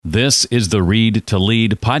This is the Read to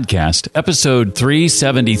Lead podcast, episode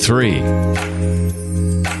 373.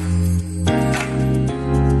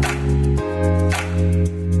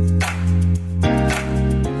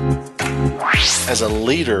 As a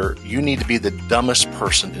leader, you need to be the dumbest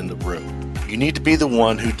person in the room. You need to be the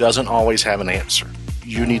one who doesn't always have an answer.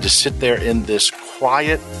 You need to sit there in this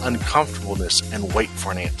quiet uncomfortableness and wait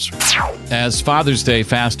for an answer. As Father's Day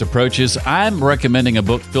fast approaches, I'm recommending a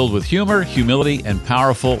book filled with humor, humility, and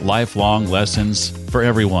powerful lifelong lessons for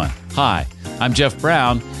everyone. Hi, I'm Jeff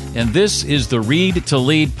Brown, and this is the Read to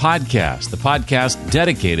Lead podcast, the podcast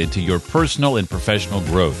dedicated to your personal and professional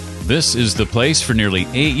growth. This is the place for nearly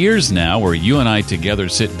 8 years now where you and I together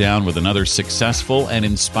sit down with another successful and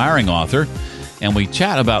inspiring author, and we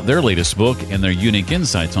chat about their latest book and their unique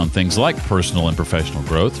insights on things like personal and professional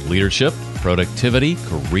growth, leadership, productivity,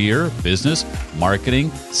 career, business, marketing,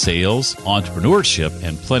 sales, entrepreneurship,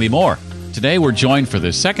 and plenty more. Today, we're joined for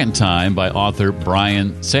the second time by author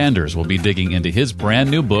Brian Sanders. We'll be digging into his brand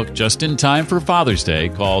new book just in time for Father's Day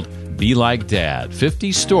called Be Like Dad,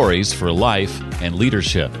 50 Stories for Life and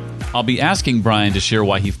Leadership. I'll be asking Brian to share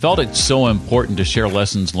why he felt it so important to share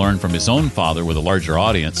lessons learned from his own father with a larger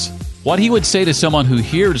audience, what he would say to someone who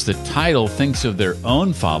hears the title, thinks of their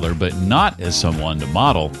own father, but not as someone to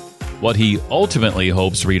model, what he ultimately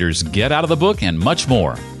hopes readers get out of the book, and much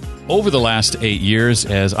more. Over the last 8 years,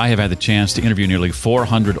 as I have had the chance to interview nearly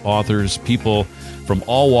 400 authors, people from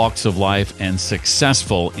all walks of life and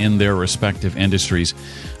successful in their respective industries,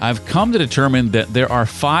 I've come to determine that there are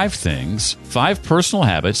 5 personal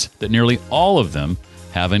habits that nearly all of them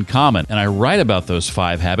have in common. And I write about those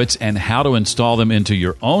 5 habits and how to install them into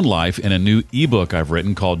your own life in a new ebook I've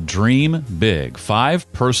written called Dream Big,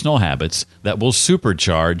 5 Personal Habits That Will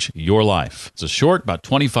Supercharge Your Life. It's a short, about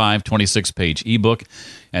 26-page ebook,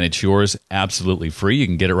 and it's yours absolutely free. You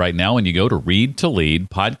can get it right now when you go to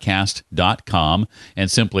readtoleadpodcast.com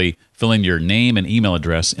and simply fill in your name and email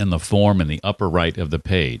address in the form in the upper right of the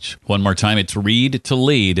page. One more time, it's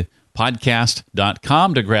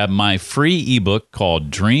readtoleadpodcast.com to grab my free ebook called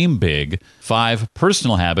Dream Big, 5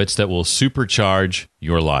 Personal Habits That Will Supercharge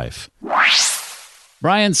Your Life.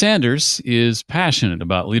 Brian Sanders is passionate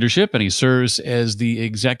about leadership, and he serves as the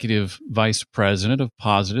Executive Vice President of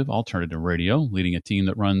Positive Alternative Radio, leading a team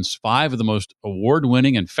that runs 5 of the most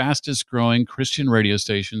award-winning and fastest-growing Christian radio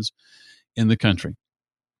stations in the country.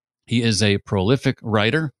 He is a prolific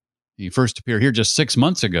writer. He first appeared here just 6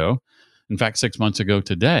 months ago, in fact, 6 months ago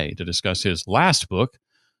today, to discuss his last book,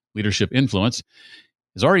 Leadership Influence.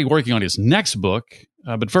 He's already working on his next book,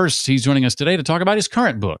 but first, he's joining us today to talk about his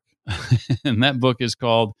current book. And that book is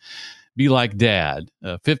called Be Like Dad,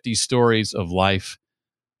 50 Stories of Life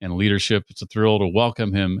and Leadership. It's a thrill to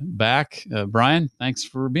welcome him back. Brian, thanks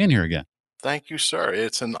for being here again. Thank you, sir.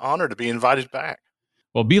 It's an honor to be invited back.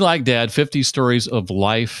 Well, Be Like Dad, 50 Stories of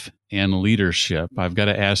Life and Leadership. I've got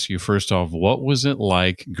to ask you, first off, what was it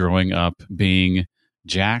like growing up being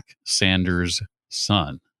Jack Sanders'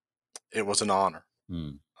 son? It was an honor.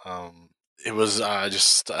 It was I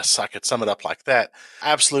could sum it up like that.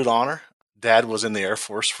 Absolute honor. Dad was in the Air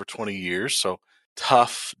Force for 20 years, so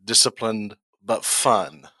tough, disciplined, but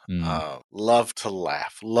fun. Loved to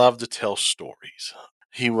laugh, loved to tell stories.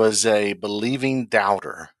 He was a believing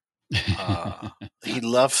doubter. He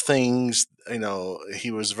loved things,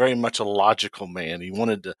 he was very much a logical man. He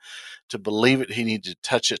wanted to believe it. He needed to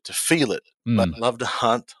touch it to feel it, but loved to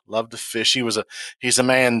hunt, loved to fish. He's a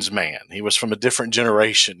man's man. He was from a different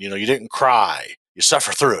generation. You didn't cry, you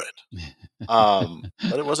suffer through it.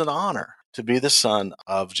 But it was an honor to be the son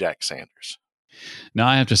of Jack Sanders. Now,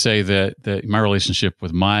 I have to say that my relationship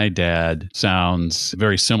with my dad sounds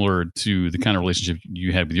very similar to the kind of relationship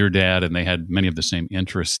you had with your dad, and they had many of the same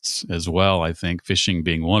interests as well, I think, fishing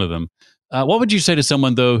being one of them. What would you say to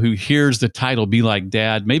someone, though, who hears the title Be Like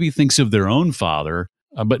Dad, maybe thinks of their own father,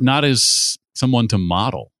 but not as someone to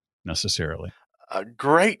model necessarily? A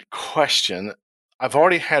great question. I've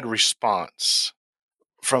already had response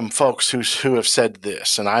from folks who have said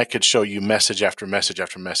this, and I could show you message after message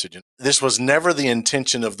after message. This was never the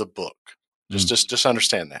intention of the book. Just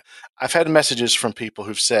understand that. I've had messages from people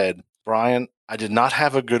who've said, Brian, I did not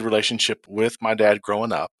have a good relationship with my dad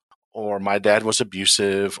growing up, or my dad was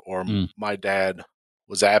abusive, or my dad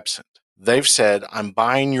was absent. They've said, I'm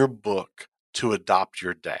buying your book to adopt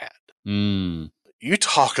your dad. You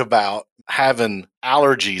talk about having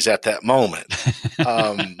allergies at that moment.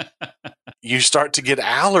 You start to get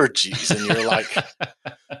allergies and you're like,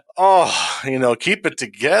 keep it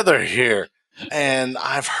together here. And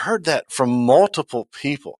I've heard that from multiple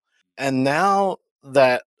people. And now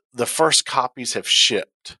that the first copies have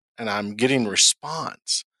shipped and I'm getting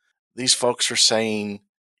response, these folks are saying,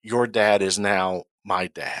 your dad is now my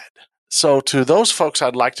dad. So to those folks,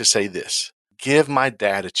 I'd like to say this: give my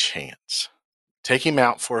dad a chance. Take him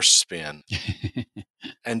out for a spin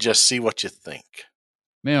and just see what you think.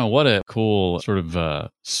 Man, what a cool sort of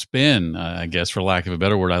spin, I guess, for lack of a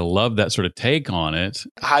better word. I love that sort of take on it.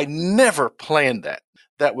 I never planned that.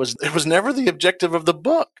 It was never the objective of the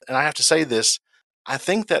book. And I have to say this, I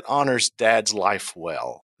think that honors Dad's life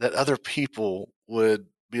well, that other people would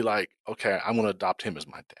be like, okay, I'm going to adopt him as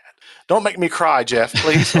my dad. Don't make me cry, Jeff,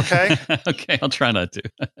 please. Okay. Okay, I'll try not to.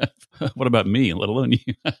 What about me, let alone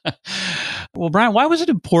you? Well, Brian, why was it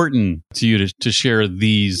important to you to share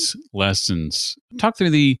these lessons? Talk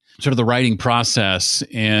through the sort of the writing process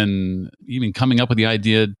and even coming up with the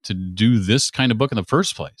idea to do this kind of book in the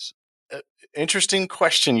first place. Interesting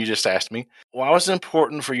question you just asked me. Why was it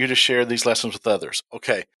important for you to share these lessons with others?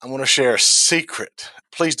 Okay, I'm going to share a secret.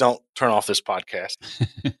 Please don't turn off this podcast.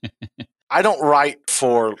 I don't write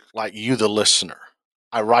for like you, the listener.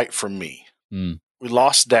 I write for me. Mm. We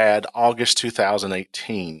lost Dad August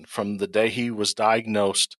 2018. From the day he was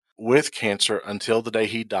diagnosed with cancer until the day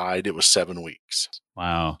he died, it was 7 weeks.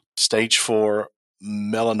 Wow. Stage 4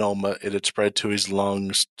 melanoma. It had spread to his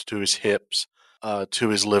lungs, to his hips, to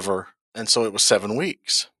his liver. And so it was 7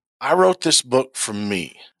 weeks. I wrote this book for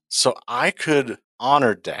me so I could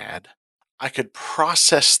honor Dad. I could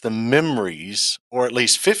process the memories, or at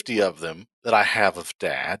least 50 of them, that I have of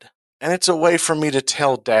Dad. And it's a way for me to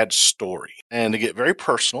tell Dad's story and to get very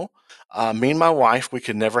personal. Me and my wife, we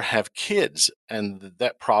could never have kids. And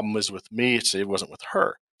that problem was with me. It wasn't with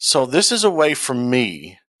her. So this is a way for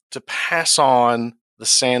me to pass on the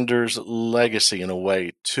Sanders legacy in a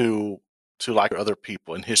way to like other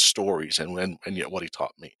people and his stories and yet what he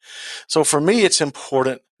taught me. So for me, it's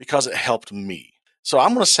important because it helped me. So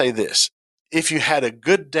I'm going to say this. If you had a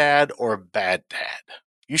good dad or a bad dad,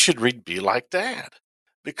 you should read Be Like Dad.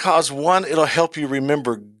 Because one, it'll help you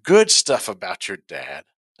remember good stuff about your dad.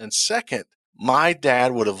 And second, my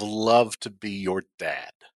dad would have loved to be your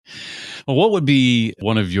dad. Well, what would be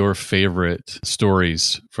one of your favorite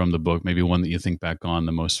stories from the book? Maybe one that you think back on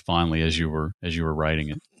the most fondly as you were writing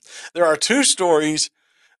it. There are two stories.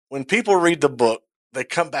 When people read the book, they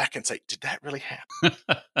come back and say, did that really happen?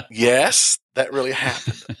 Yes, that really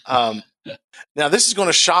happened. Now, this is going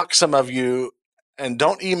to shock some of you. And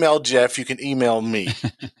don't email Jeff. You can email me.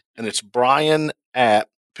 And it's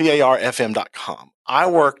brian@parfm.com. I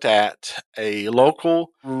worked at a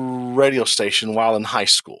local radio station while in high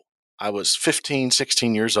school. I was 15,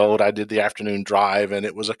 16 years old. I did the afternoon drive, and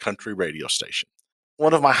it was a country radio station.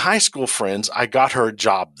 One of my high school friends, I got her a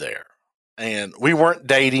job there. And we weren't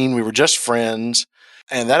dating. We were just friends.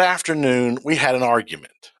 And that afternoon, we had an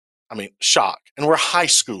argument. I mean, shock. And we're high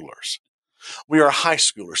schoolers. We are high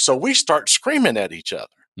schoolers. So we start screaming at each other.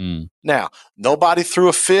 Mm. Now, nobody threw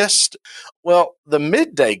a fist. Well, the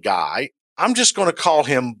midday guy, I'm just going to call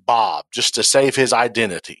him Bob just to save his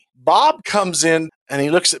identity. Bob comes in and he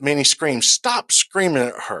looks at me and he screams, "Stop screaming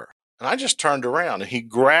at her." And I just turned around and he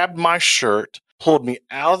grabbed my shirt, pulled me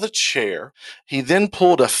out of the chair. He then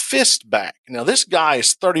pulled a fist back. Now, this guy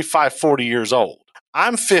is 35, 40 years old.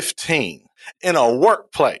 I'm 15 in a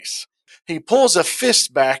workplace. He pulls a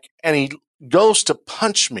fist back and he goes to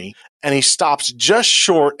punch me and he stops just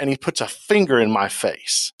short and he puts a finger in my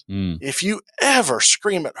face. Mm. If you ever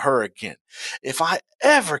scream at her again, if I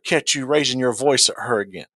ever catch you raising your voice at her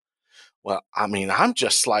again, well, I mean, I'm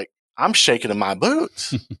just like, I'm shaking in my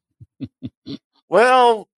boots.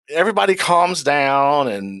 Well, everybody calms down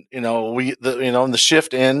and, the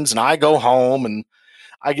shift ends and I go home and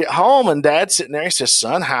I get home and Dad's sitting there. He says,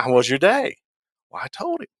 "Son, how was your day?" Well, I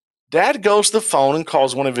told him. Dad goes to the phone and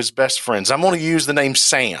calls one of his best friends. I'm going to use the name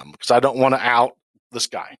Sam because I don't want to out this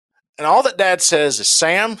guy. And all that Dad says is,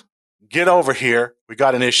 "Sam, get over here. We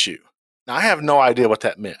got an issue." Now, I have no idea what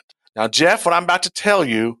that meant. Now, Jeff, what I'm about to tell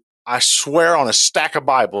you, I swear on a stack of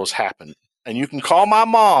Bibles happened. And you can call my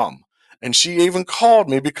mom. And she even called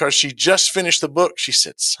me because she just finished the book. She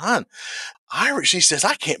said, "Son, she says,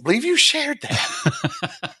 I can't believe you shared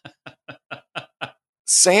that."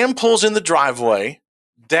 Sam pulls in the driveway.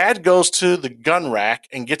 Dad goes to the gun rack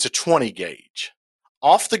and gets a 20 gauge.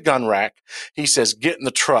 Off the gun rack, he says, "Get in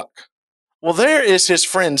the truck." Well, there is his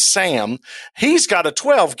friend Sam. He's got a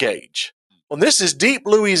 12 gauge. Well, this is deep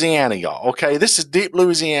Louisiana, y'all, okay? This is deep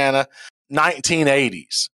Louisiana,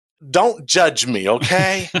 1980s. Don't judge me,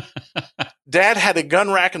 okay? Dad had a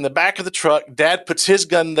gun rack in the back of the truck. Dad puts his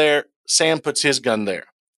gun there. Sam puts his gun there.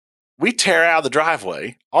 We tear out of the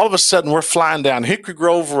driveway. All of a sudden, we're flying down Hickory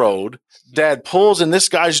Grove Road. Dad pulls in this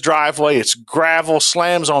guy's driveway. It's gravel,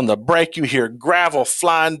 slams on the brake. You hear gravel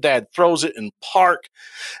flying. Dad throws it in park.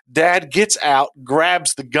 Dad gets out,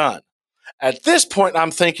 grabs the gun. At this point, I'm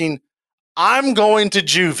thinking, I'm going to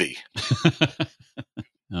juvie.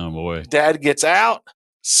 Oh, boy. Dad gets out.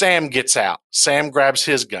 Sam gets out. Sam grabs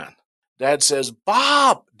his gun. Dad says,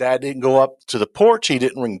 Bob. Dad didn't go up to the porch. He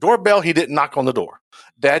didn't ring doorbell. He didn't knock on the door.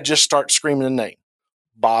 Dad just starts screaming the name.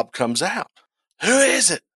 Bob comes out. Who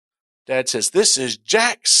is it? Dad says, this is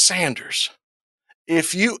Jack Sanders.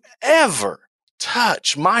 If you ever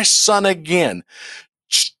touch my son again,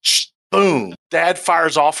 boom. Dad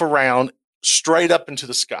fires off a round straight up into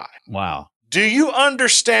the sky. Wow. Do you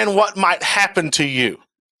understand what might happen to you?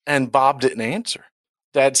 And Bob didn't answer.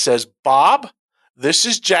 Dad says, Bob, this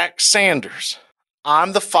is Jack Sanders.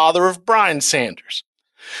 I'm the father of Brian Sanders.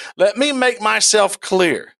 Let me make myself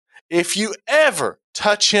clear. If you ever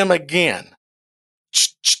touch him again,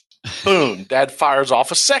 boom, Dad fires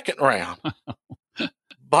off a second round.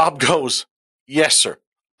 Bob goes, yes, sir.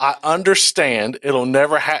 I understand it'll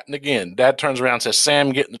never happen again. Dad turns around and says,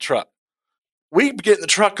 Sam, get in the truck. We get in the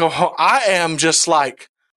truck, go home. I am just like,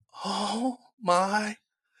 oh my,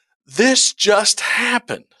 this just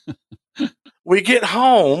happened. We get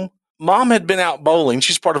home. Mom had been out bowling.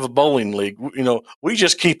 She's part of a bowling league. You know, we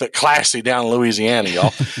just keep it classy down in Louisiana,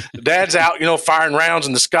 y'all. Dad's out, you know, firing rounds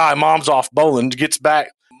in the sky. Mom's off bowling. Gets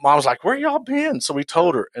back. Mom's like, where y'all been? So we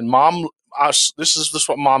told her. And Mom, this is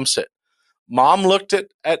what Mom said. Mom looked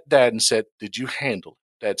at Dad and said, did you handle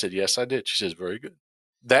it? Dad said, yes, I did. She says, very good.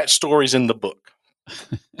 That story's in the book.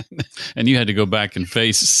 And you had to go back and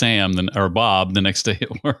face Sam or Bob the next day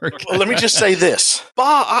at work. Well, let me just say this.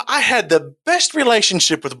 Bob, I had the best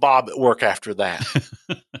relationship with Bob at work after that.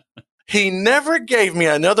 He never gave me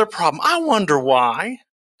another problem. I wonder why.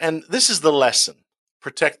 And this is the lesson.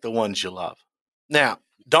 Protect the ones you love. Now,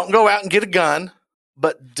 don't go out and get a gun,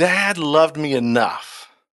 but Dad loved me enough.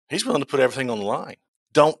 He's willing to put everything on the line.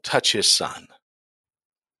 Don't touch his son.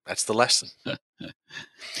 That's the lesson.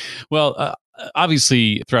 Well,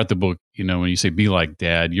 obviously, throughout the book, you know, when you say be like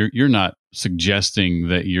Dad, you're not suggesting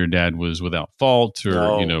that your dad was without fault or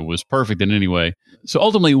No. you know was perfect in any way. So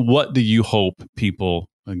ultimately, what do you hope people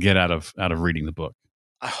get out of reading the book?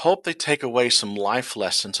 I hope they take away some life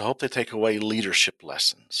lessons. I hope they take away leadership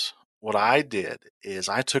lessons. What I did is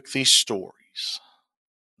I took these stories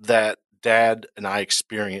that Dad and I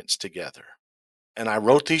experienced together, and I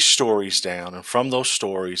wrote these stories down, and from those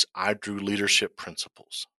stories, I drew leadership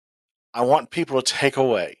principles. I want people to take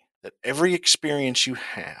away that every experience you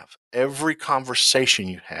have, every conversation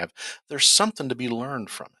you have, there's something to be learned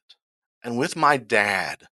from it. And with my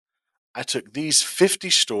dad, I took these 50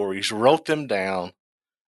 stories, wrote them down,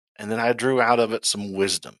 and then I drew out of it some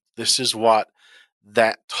wisdom. This is what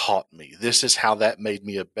that taught me. This is how that made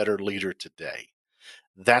me a better leader today.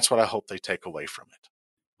 That's what I hope they take away from it.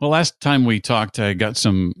 Well, last time we talked, I got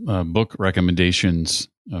some book recommendations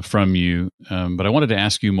from you, but I wanted to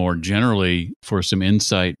ask you more generally for some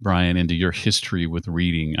insight, Brian, into your history with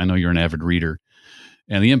reading. I know you're an avid reader,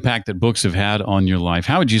 and the impact that books have had on your life.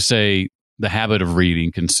 How would you say the habit of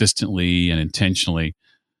reading consistently and intentionally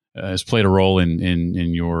has played a role in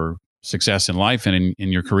your success in life and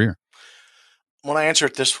in your career? I want to answer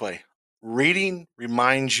it this way. Reading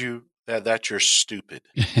reminds you that you're stupid,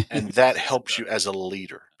 and that helps you as a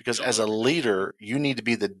leader. Because as a leader, you need to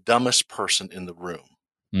be the dumbest person in the room.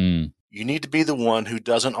 Mm. You need to be the one who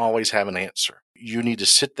doesn't always have an answer. You need to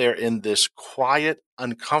sit there in this quiet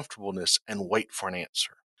uncomfortableness and wait for an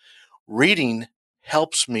answer. Reading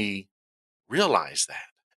helps me realize that.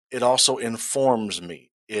 It also informs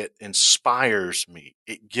me. It inspires me.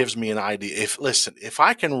 It gives me an idea. If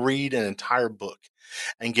I can read an entire book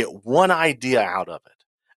and get one idea out of it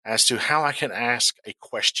as to how I can ask a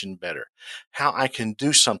question better, how I can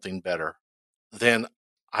do something better, then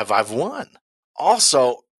I've won.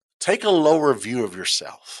 Also, take a lower view of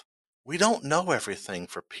yourself. We don't know everything,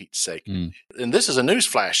 for Pete's sake. Mm. And this is a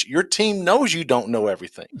newsflash. Your team knows you don't know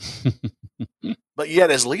everything. But yet,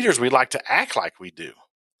 as leaders, we like to act like we do.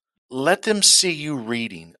 Let them see you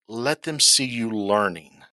reading. Let them see you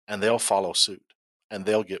learning, and they'll follow suit, and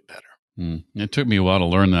they'll get better. It took me a while to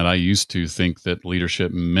learn that. I used to think that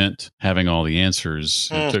leadership meant having all the answers.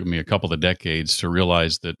 It took me a couple of decades to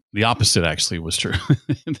realize that the opposite actually was true.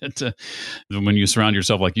 That when you surround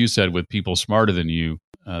yourself, like you said, with people smarter than you,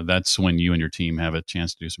 that's when you and your team have a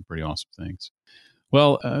chance to do some pretty awesome things.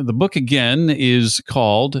 Well, the book again is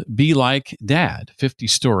called Be Like Dad, 50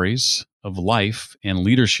 Stories of Life and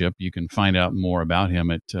Leadership. You can find out more about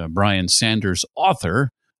him at Brian Sanders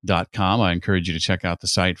Author I encourage you to check out the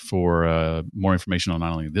site for more information on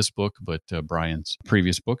not only this book, but Brian's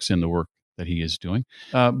previous books and the work that he is doing.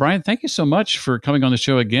 Brian, thank you so much for coming on the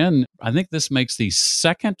show again. I think this makes the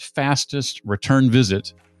second fastest return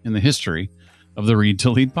visit in the history of the Read to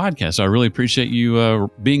Lead podcast. So I really appreciate you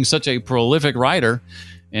being such a prolific writer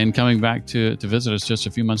and coming back to visit us just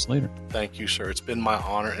a few months later. Thank you, sir. It's been my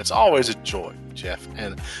honor. It's always a joy, Jeff.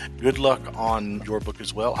 And good luck on your book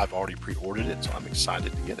as well. I've already pre-ordered it, so I'm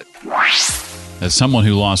excited to get it. As someone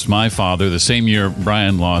who lost my father the same year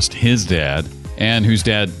Brian lost his dad, and whose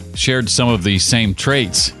dad shared some of the same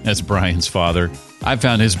traits as Brian's father, I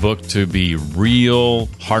found his book to be real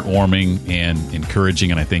heartwarming and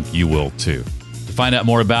encouraging, and I think you will too. To find out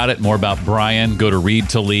more about it, more about Brian, go to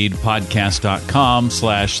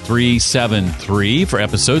readtoleadpodcast.com/373 for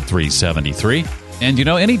episode 373. And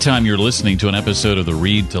anytime you're listening to an episode of the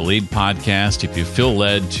Read to Lead podcast, if you feel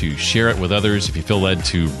led to share it with others, if you feel led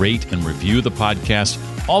to rate and review the podcast,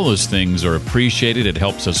 all those things are appreciated. It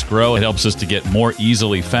helps us grow. It helps us to get more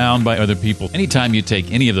easily found by other people. Anytime you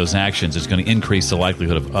take any of those actions, it's going to increase the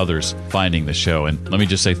likelihood of others finding the show. And let me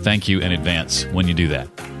just say thank you in advance when you do that.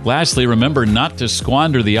 Lastly, remember not to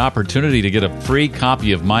squander the opportunity to get a free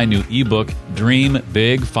copy of my new ebook, Dream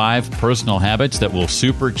Big, 5 Personal Habits That Will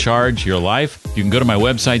Supercharge Your Life. You can go to my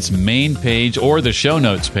website's main page or the show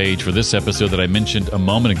notes page for this episode that I mentioned a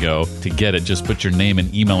moment ago to get it. Just put your name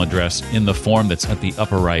and email address in the form that's at the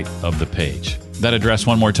upper right of the page. That address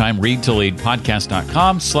one more time,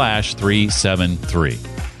 readtoleadpodcast.com/373.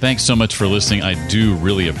 Thanks so much for listening. I do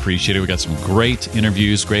really appreciate it. We've got some great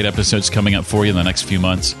interviews, great episodes coming up for you in the next few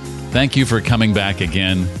months. Thank you for coming back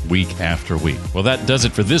again week after week. Well, that does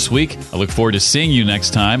it for this week. I look forward to seeing you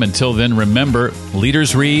next time. Until then, remember,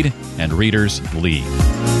 leaders read and readers lead.